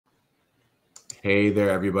Hey there,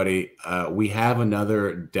 everybody. We have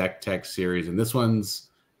another deck tech series, and this one's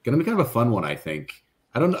gonna be kind of a fun one, I think.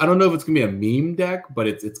 I don't know if it's gonna be a meme deck, but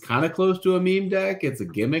it's kind of close to a meme deck. It's a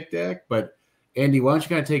gimmick deck, but Andy, why don't you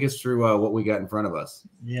kind of take us through what we got in front of us?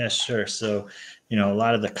 Yeah, sure. So, a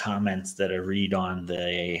lot of the comments that I read on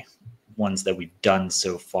the ones that we've done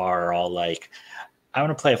so far are all like, I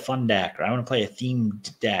want to play a fun deck, or I want to play a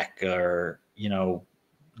themed deck, or,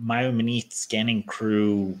 my Beneath Scanning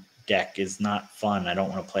Crew deck is not fun. I don't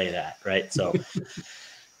want to play that, right? So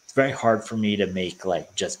it's very hard for me to make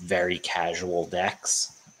like just very casual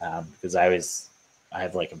decks because I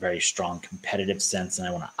have like a very strong competitive sense and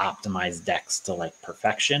I want to optimize decks to like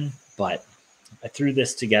perfection. But I threw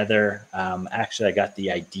this together. Actually, I got the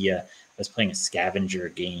idea. I was playing a scavenger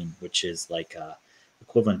game, which is like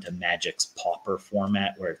equivalent to Magic's Pauper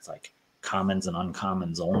format, where it's like commons and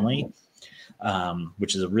uncommons only,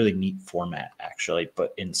 which is a really neat format, actually,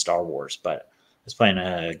 but in Star Wars. But I was playing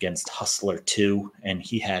against Hustler 2, and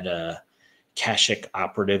he had a Kashyyyk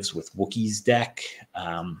Operatives with Wookiees deck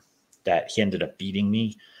that he ended up beating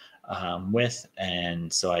me with.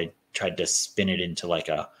 And so I tried to spin it into like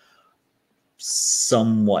a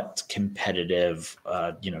somewhat competitive,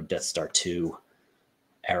 Death Star 2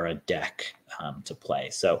 era deck to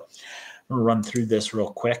play. So I'm going to run through this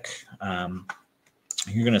real quick.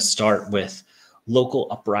 You're going to start with Local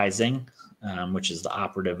Uprising, which is the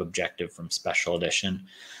operative objective from Special Edition.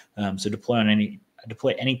 So deploy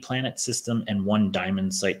any planet system and one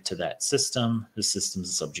diamond site to that system. The system is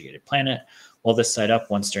a subjugated planet. While this site up,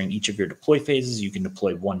 once during each of your deploy phases, you can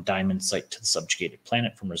deploy one diamond site to the subjugated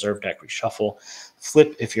planet from reserve deck, reshuffle.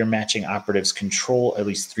 Flip if your matching operatives control at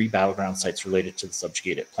least 3 battleground sites related to the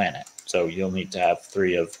subjugated planet. So you'll need to have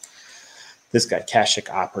 3 of this guy,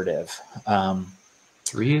 Kashyyyk Operative.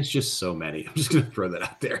 3 is just so many. I'm just going to throw that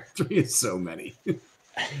out there. 3 is so many.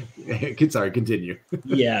 Sorry, continue.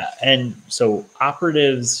 Yeah, and so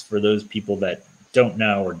operatives, for those people that don't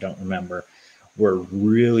know or don't remember, were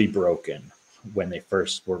really broken when they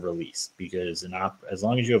first were released, because as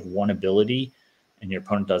long as you have one ability and your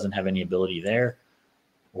opponent doesn't have any ability there,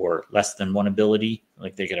 or less than one ability,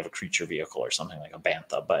 like they could have a creature vehicle or something like a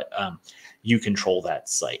Bantha, but you control that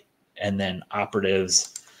site. And then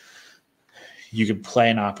operatives, you could play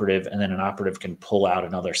an operative, and then an operative can pull out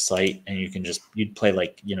another site, and you'd play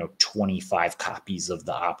like 25 copies of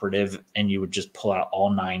the operative, and you would just pull out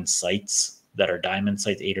all 9 sites that are diamond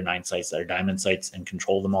sites, 8 or 9 sites that are diamond sites, and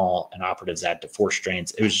control them all. And operatives add to force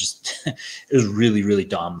strains. It was just, it was really, really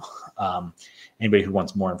dumb. Anybody who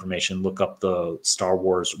wants more information, look up the Star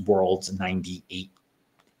Wars Worlds 98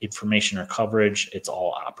 information or coverage. It's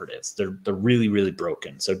all operatives. They're really, really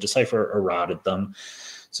broken. So Decipher eroded them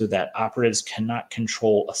so that operatives cannot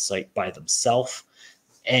control a site by themselves,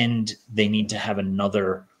 and they need to have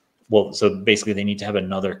another. Well, so basically, they need to have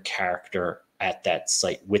another character at that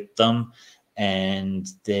site with them, and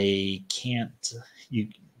they can't.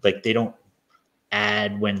 They don't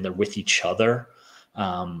add when they're with each other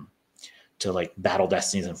to like battle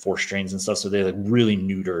destinies and force strains and stuff. So they're like really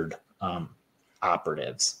neutered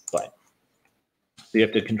operatives, but so you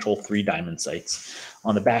have to control 3 diamond sites.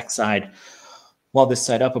 On the backside, while this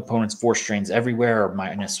side up, opponents' force strains everywhere are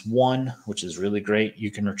 -1, which is really great.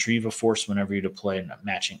 You can retrieve a force whenever you deploy a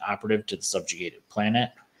matching operative to the subjugated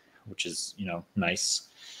planet, which is, nice.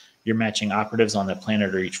 Your matching operatives on that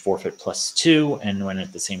planet are each forfeit +2, and when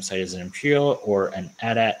at the same site as an Imperial or an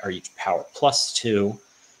AT-AT are each power +2.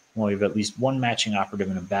 While you have at least one matching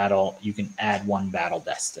operative in a battle, you can add 1 battle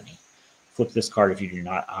destiny. Flip this card if you do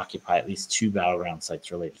not occupy at least 2 battleground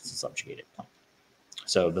sites related to the subjugated planet.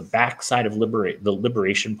 So the backside of the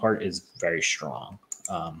liberation part is very strong,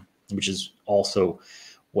 which is also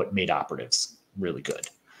what made operatives really good.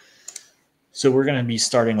 So we're going to be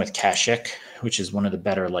starting with Kashyyyk, which is one of the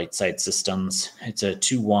better light side systems. It's a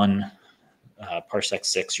 2/1 Parsec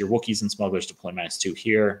 6. Your Wookiees and smugglers deploy -2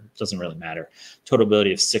 here. Doesn't really matter. Total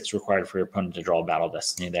ability of 6 required for your opponent to draw a battle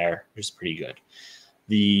destiny there, which is pretty good.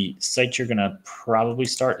 The site you're going to probably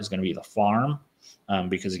start is going to be the farm,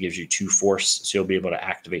 because it gives you 2 force, so you'll be able to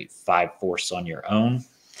activate 5 force on your own.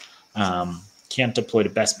 Can't deploy to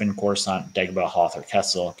Bespin, Coruscant, Dagobah, Hoth, or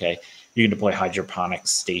Kessel. Okay, you can deploy Hydroponics,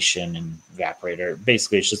 Station, and Evaporator.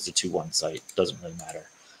 Basically, it's just a 2/1 site. Doesn't really matter.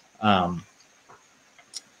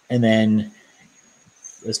 And then,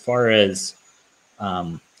 as far as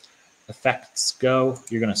effects go,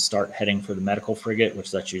 you're going to start heading for the Medical Frigate,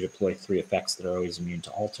 which lets you deploy 3 effects that are always immune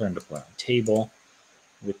to alter and deploy on table.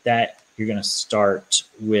 With that, you're going to start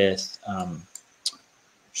with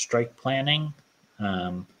strike planning,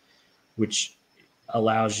 which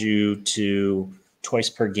allows you to twice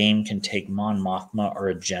per game can take Mon Mothma or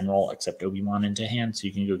a general except Obi-Wan into hand, so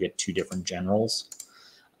you can go get 2 different generals.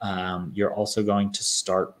 You're also going to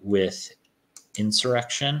start with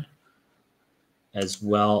Insurrection, as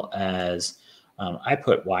well as I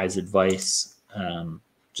put Wise Advice,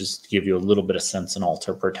 just to give you a little bit of sense and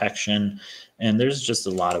alter protection. And there's just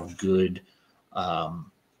a lot of good,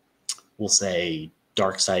 we'll say,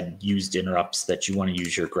 dark side used interrupts that you want to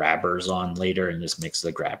use your grabbers on later, and this makes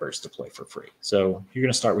the grabbers deploy for free. So you're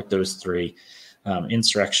going to start with those 3.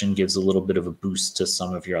 Insurrection gives a little bit of a boost to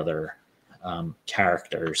some of your other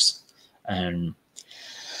characters, and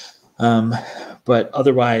but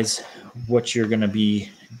otherwise, what you're going to be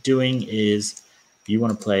doing is you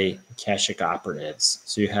want to play Kashyyyk Operatives.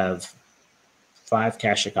 So you have 5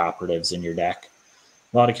 Kashyyyk Operatives in your deck.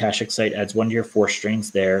 A lot of Kashyyyk sight adds 1 to your force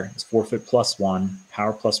strains there. It's forfeit +1,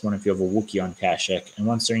 power +1 if you have a Wookiee on Kashyyyk. And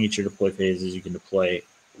once during each of your deploy phases, you can deploy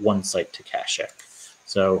 1 sight to Kashyyyk.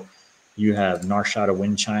 So you have Nar Shaddaa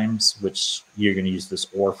Wind Chimes, which you're going to use this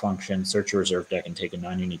OR function, search your reserve deck and take a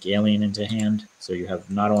non-unique alien into hand. So you have,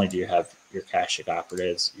 not only do you have your Kashyyyk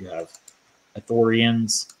Operatives, you have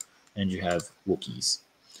Ithorians, and you have Wookiees.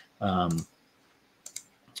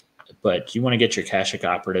 But you want to get your Kashyyyk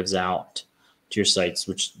Operatives out to your sites,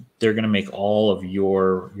 which they're going to make all of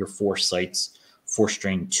your 4 sites force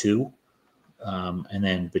strain 2. And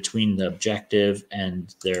then between the objective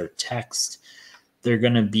and their text, they're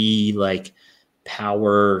going to be like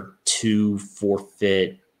power 2,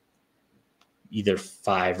 forfeit either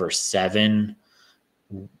 5 or 7,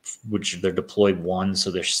 which they're deployed 1.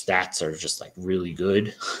 So their stats are just like really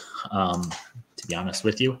good, to be honest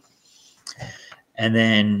with you. And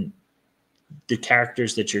then the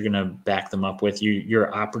characters that you're going to back them up with,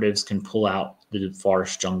 your operatives can pull out the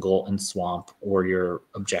forest, jungle, and swamp, or your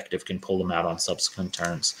objective can pull them out on subsequent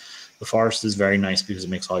turns. The forest is very nice because it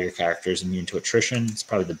makes all your characters immune to attrition. It's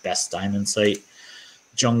probably the best diamond site.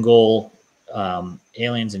 Jungle,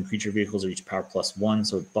 aliens and creature vehicles are each power +1,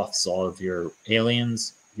 so it buffs all of your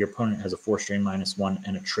aliens. Your opponent has a force strain -1,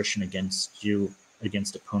 and attrition against you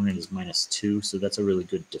against opponent is -2, so that's a really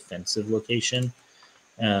good defensive location.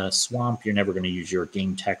 Swamp, you're never going to use your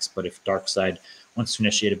game text, but if Darkside wants to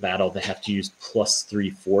initiate a battle, they have to use +3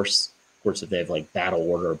 force. Of course, if they have like battle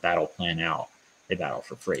order or battle plan out, they battle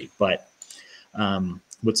for free. But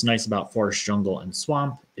what's nice about Forest, Jungle, and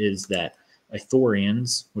Swamp is that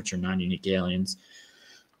Ithorians, which are non-unique aliens,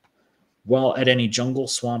 while at any jungle,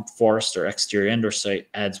 swamp, forest, or exterior indoor site,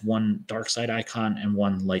 adds 1 dark side icon and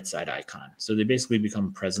 1 light side icon. So they basically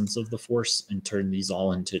become presence of the force and turn these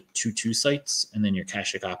all into 2/2 sites. And then your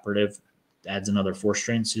Kashyyyk Operative adds another force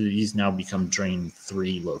strain. So these now become drain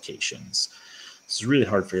 3 locations. It's really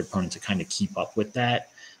hard for your opponent to kind of keep up with that.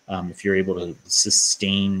 If you're able to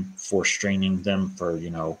sustain force straining them for,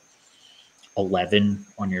 11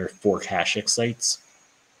 on your 4 Kashyyyk sites.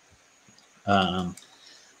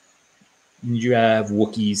 You have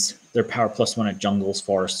Wookiees. They're power +1 at jungles,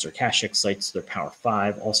 forests, or Kashyyyk sites. They're power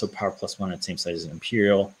 5. Also power +1 at same site as an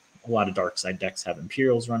Imperial. A lot of dark side decks have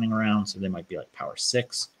Imperials running around, so they might be like power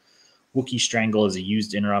 6. Wookiee Strangle is a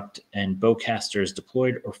used interrupt, and Bowcaster is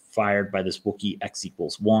deployed or fired by this Wookiee X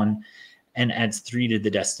 = 1 and adds 3 to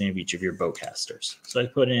the destiny of each of your Bowcasters. So I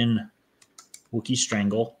put in Wookiee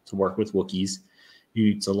Strangle to work with Wookiees.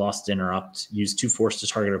 It's a lost interrupt. Use 2 force to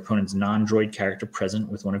target opponent's non-droid character present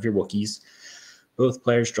with one of your Wookiees. Both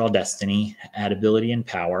players draw destiny, add ability and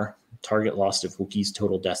power. Target lost if Wookiee's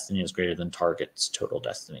total destiny is greater than target's total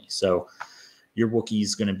destiny. So your Wookiee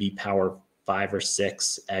is going to be power 5 or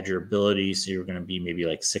 6. Add your ability, so you're going to be maybe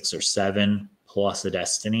like 6 or 7 plus a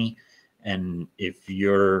destiny. And if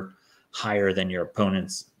you're higher than your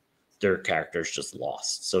opponent's, their character's just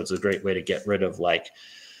lost. So it's a great way to get rid of like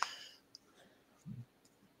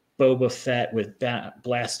Boba Fett with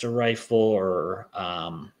blaster rifle, or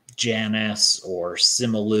Janice, or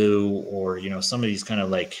Simalu, or some of these kind of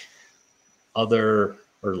like other,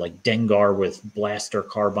 or like Dengar with blaster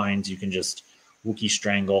carbines. You can just Wookiee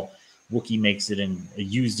Strangle. Wookiee makes it in a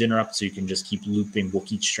used interrupt, so you can just keep looping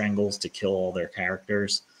Wookiee Strangles to kill all their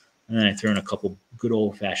characters. And then I throw in a couple good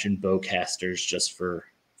old-fashioned Bowcasters just for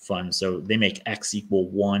fun. So they make X =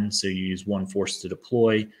 1, so you use 1 force to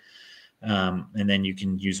deploy. And then you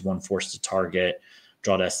can use 1 force to target,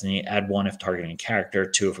 draw destiny, add 1 if targeting a character,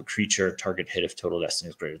 2 if a creature, target hit if total destiny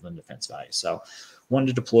is greater than defense value. So 1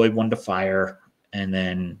 to deploy, 1 to fire, and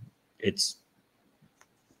then it's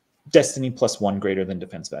destiny +1 greater than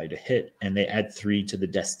defense value to hit, and they add 3 to the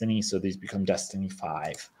destiny, so these become destiny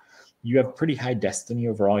 5. You have pretty high destiny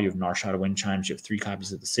overall. You have Nar Shaddaa Wind Chimes, you have 3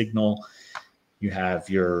 copies of the signal, you have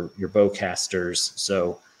your Bowcasters.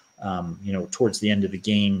 So towards the end of the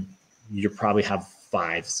game, you probably have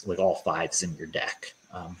fives, like all fives in your deck,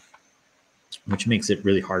 which makes it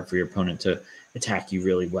really hard for your opponent to attack you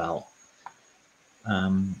really well.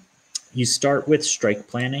 You start with strike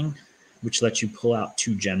planning, which lets you pull out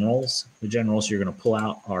 2 generals. The generals you're going to pull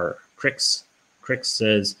out are Crix. Crix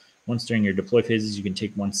says, once during your deploy phases, you can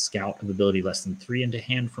take 1 scout of ability less than 3 into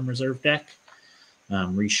hand from reserve deck,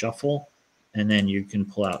 reshuffle, and then you can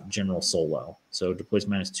pull out General Solo. So deploys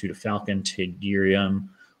 -2 to Falcon, Ithorian,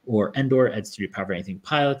 or Endor, adds 3 to power of anything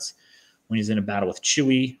pilots. When he's in a battle with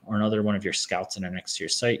Chewie or another one of your scouts that are next to your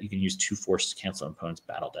site, you can use 2 force to cancel an opponent's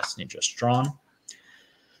battle destiny just drawn.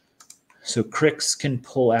 So Crix can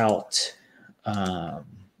pull out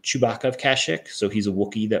Chewbacca of Kashyyyk. So he's a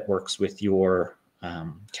Wookiee that works with your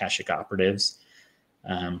Kashyyyk operatives.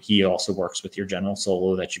 He also works with your General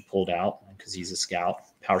Solo that you pulled out because he's a scout.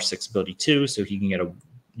 Power 6 ability 2, so he can get a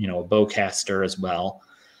bowcaster as well.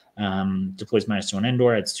 Deploys -2 on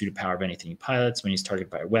Endor, adds 2 to power of anything he pilots. When he's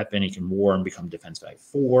targeted by a weapon, he can war and become defense value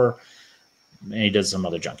 4. And he does some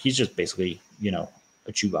other junk. He's just basically,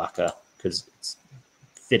 a Chewbacca because it's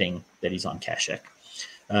fitting that he's on Kashyyyk.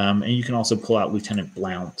 And you can also pull out Lieutenant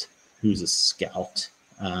Blount, who's a scout.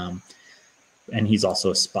 And he's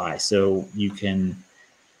also a spy. So you can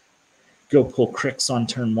go pull Crix on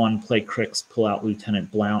turn 1, play Crix, pull out Lieutenant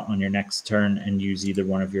Blount on your next turn, and use either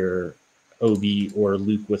one of your Obi or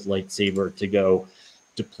Luke with Lightsaber to go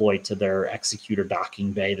deploy to their executor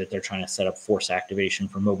docking bay that they're trying to set up force activation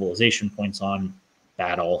for mobilization points on.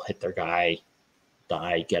 Battle, hit their guy,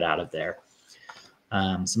 die, get out of there.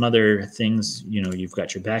 Some other things, you've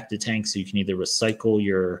got your Bacta Tank, so you can either recycle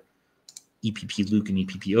your EPP Luke and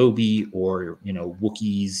EPP Obi, or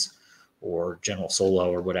Wookiees or General Solo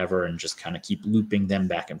or whatever, and just kind of keep looping them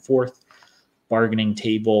back and forth. Bargaining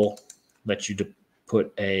table lets you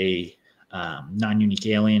put a non-unique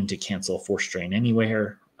alien to cancel a force drain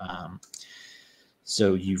anywhere.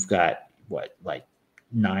 So you've got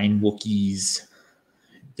 9 Wookiees.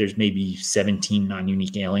 There's maybe 17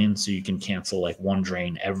 non-unique aliens, so you can cancel 1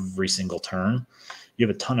 drain every single turn. You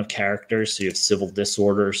have a ton of characters, so you have civil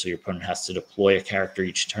disorder, so your opponent has to deploy a character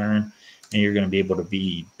each turn, and you're going to be able to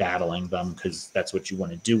be battling them because that's what you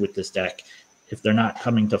want to do with this deck. If they're not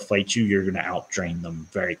coming to fight you, you're going to outdrain them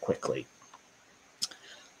very quickly.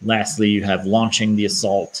 Lastly, you have launching the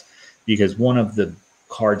assault, because one of the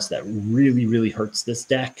cards that really, really hurts this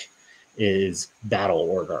deck is battle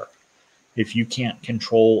order. If you can't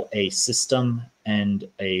control a system and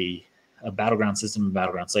a battleground system and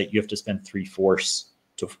battleground site, you have to spend 3 force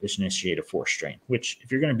to initiate a force drain, which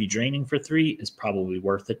if you're going to be draining for 3 is probably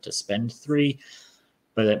worth it to spend 3,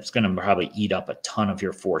 but it's going to probably eat up a ton of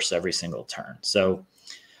your force every single turn. So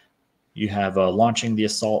you have launching the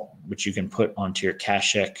assault, which you can put onto your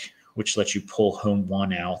Kashyyyk, which lets you pull home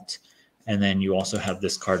 1 out. And then you also have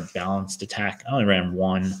this card, balanced attack. I only ran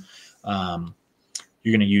 1.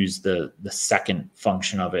 You're going to use the second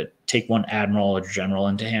function of it. Take 1 Admiral or General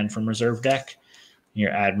into hand from reserve deck.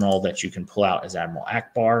 Your Admiral that you can pull out is Admiral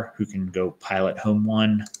Ackbar, who can go pilot home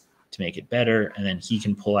 1 to make it better. And then he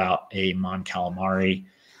can pull out a Mon Calamari.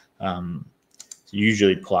 So you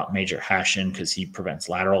usually pull out Major Haash'n because he prevents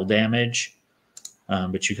lateral damage.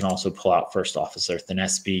 But you can also pull out First Officer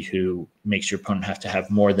Thaneespi, who makes your opponent have to have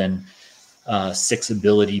more than 6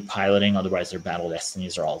 ability piloting, otherwise their battle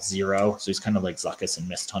destinies are all 0. So he's kind of like Zuckuss and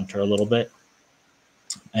Mist Hunter a little bit.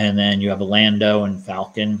 And then you have a Lando and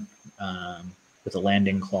Falcon with a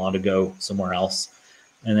landing claw to go somewhere else.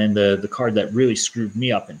 And then the card that really screwed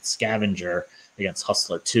me up in Scavenger against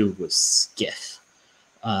Hustler 2 was Skiff.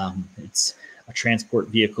 It's a transport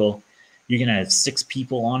vehicle. You can have 6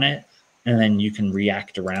 people on it, and then you can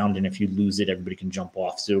react around, and if you lose it, everybody can jump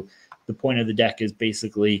off. So the point of the deck is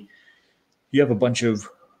basically you have a bunch of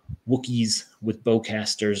Wookiees with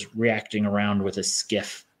bowcasters reacting around with a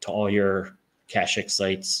skiff to all your Kashyyyk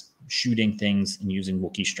sites, shooting things and using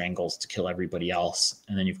Wookiee Strangles to kill everybody else.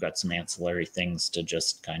 And then you've got some ancillary things to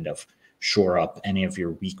just kind of shore up any of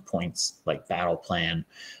your weak points, like battle plan,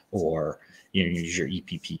 or use your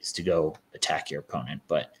EPPs to go attack your opponent.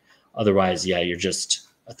 But otherwise, yeah, you're just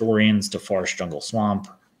Ithorians to Forest Jungle Swamp,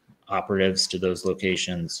 operatives to those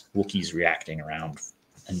locations, Wookiees reacting around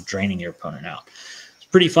and draining your opponent out. It's a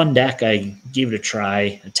pretty fun deck. I gave it a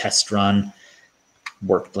try, a test run.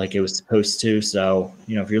 Worked like it was supposed to. So,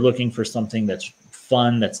 if you're looking for something that's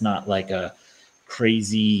fun, that's not like a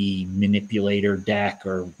crazy manipulator deck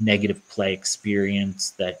or negative play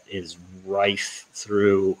experience that is rife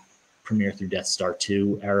through Premiere through Death Star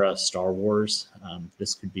 2 era Star Wars,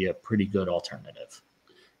 this could be a pretty good alternative.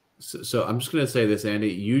 So I'm just going to say this, Andy.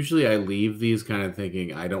 Usually I leave these kind of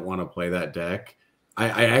thinking I don't want to play that deck.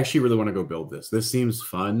 I actually really want to go build this. This seems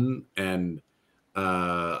fun, and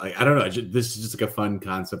I don't know. This is just like a fun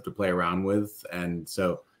concept to play around with, and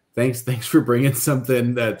so thanks for bringing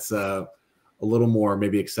something that's a little more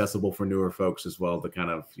maybe accessible for newer folks as well to kind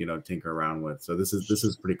of tinker around with. So this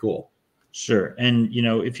is pretty cool. Sure, and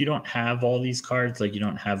if you don't have all these cards, like you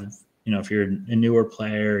don't have. If you're a newer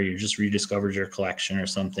player, you just rediscovered your collection or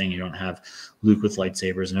something, you don't have Luke with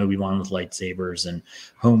lightsabers and Obi-Wan with lightsabers and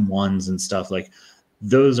home ones and stuff, like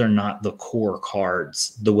those are not the core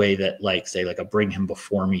cards the way that like say like a Bring Him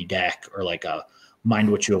Before Me deck or like a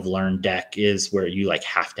Mind What You Have Learned deck is, where you like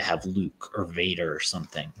have to have Luke or Vader or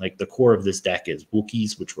something. Like the core of this deck is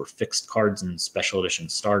Wookiees, which were fixed cards and special edition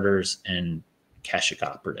starters, and Kashyyyk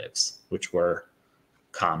Operatives, which were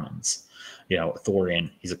commons.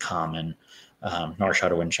 Ithorian, he's a common. Nar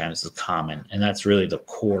Shaddaa Wind Chimes is a common, and that's really the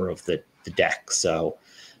core of the deck. So,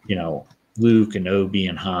 Luke and Obi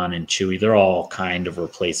and Han and Chewie, they're all kind of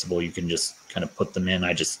replaceable. You can just kind of put them in.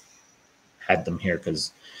 I just had them here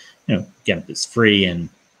because, GIMP is free and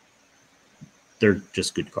they're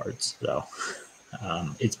just good cards. So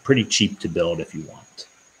it's pretty cheap to build if you want.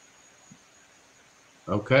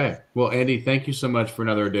 Okay. Well, Andy, thank you so much for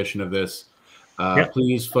another edition of this.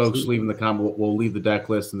 Please, folks, absolutely. leave in the comment. We'll leave the deck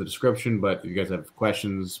list in the description, but if you guys have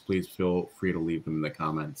questions, please feel free to leave them in the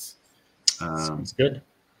comments. Sounds good.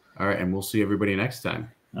 All right, and we'll see everybody next time.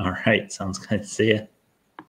 All right. Sounds good. See ya.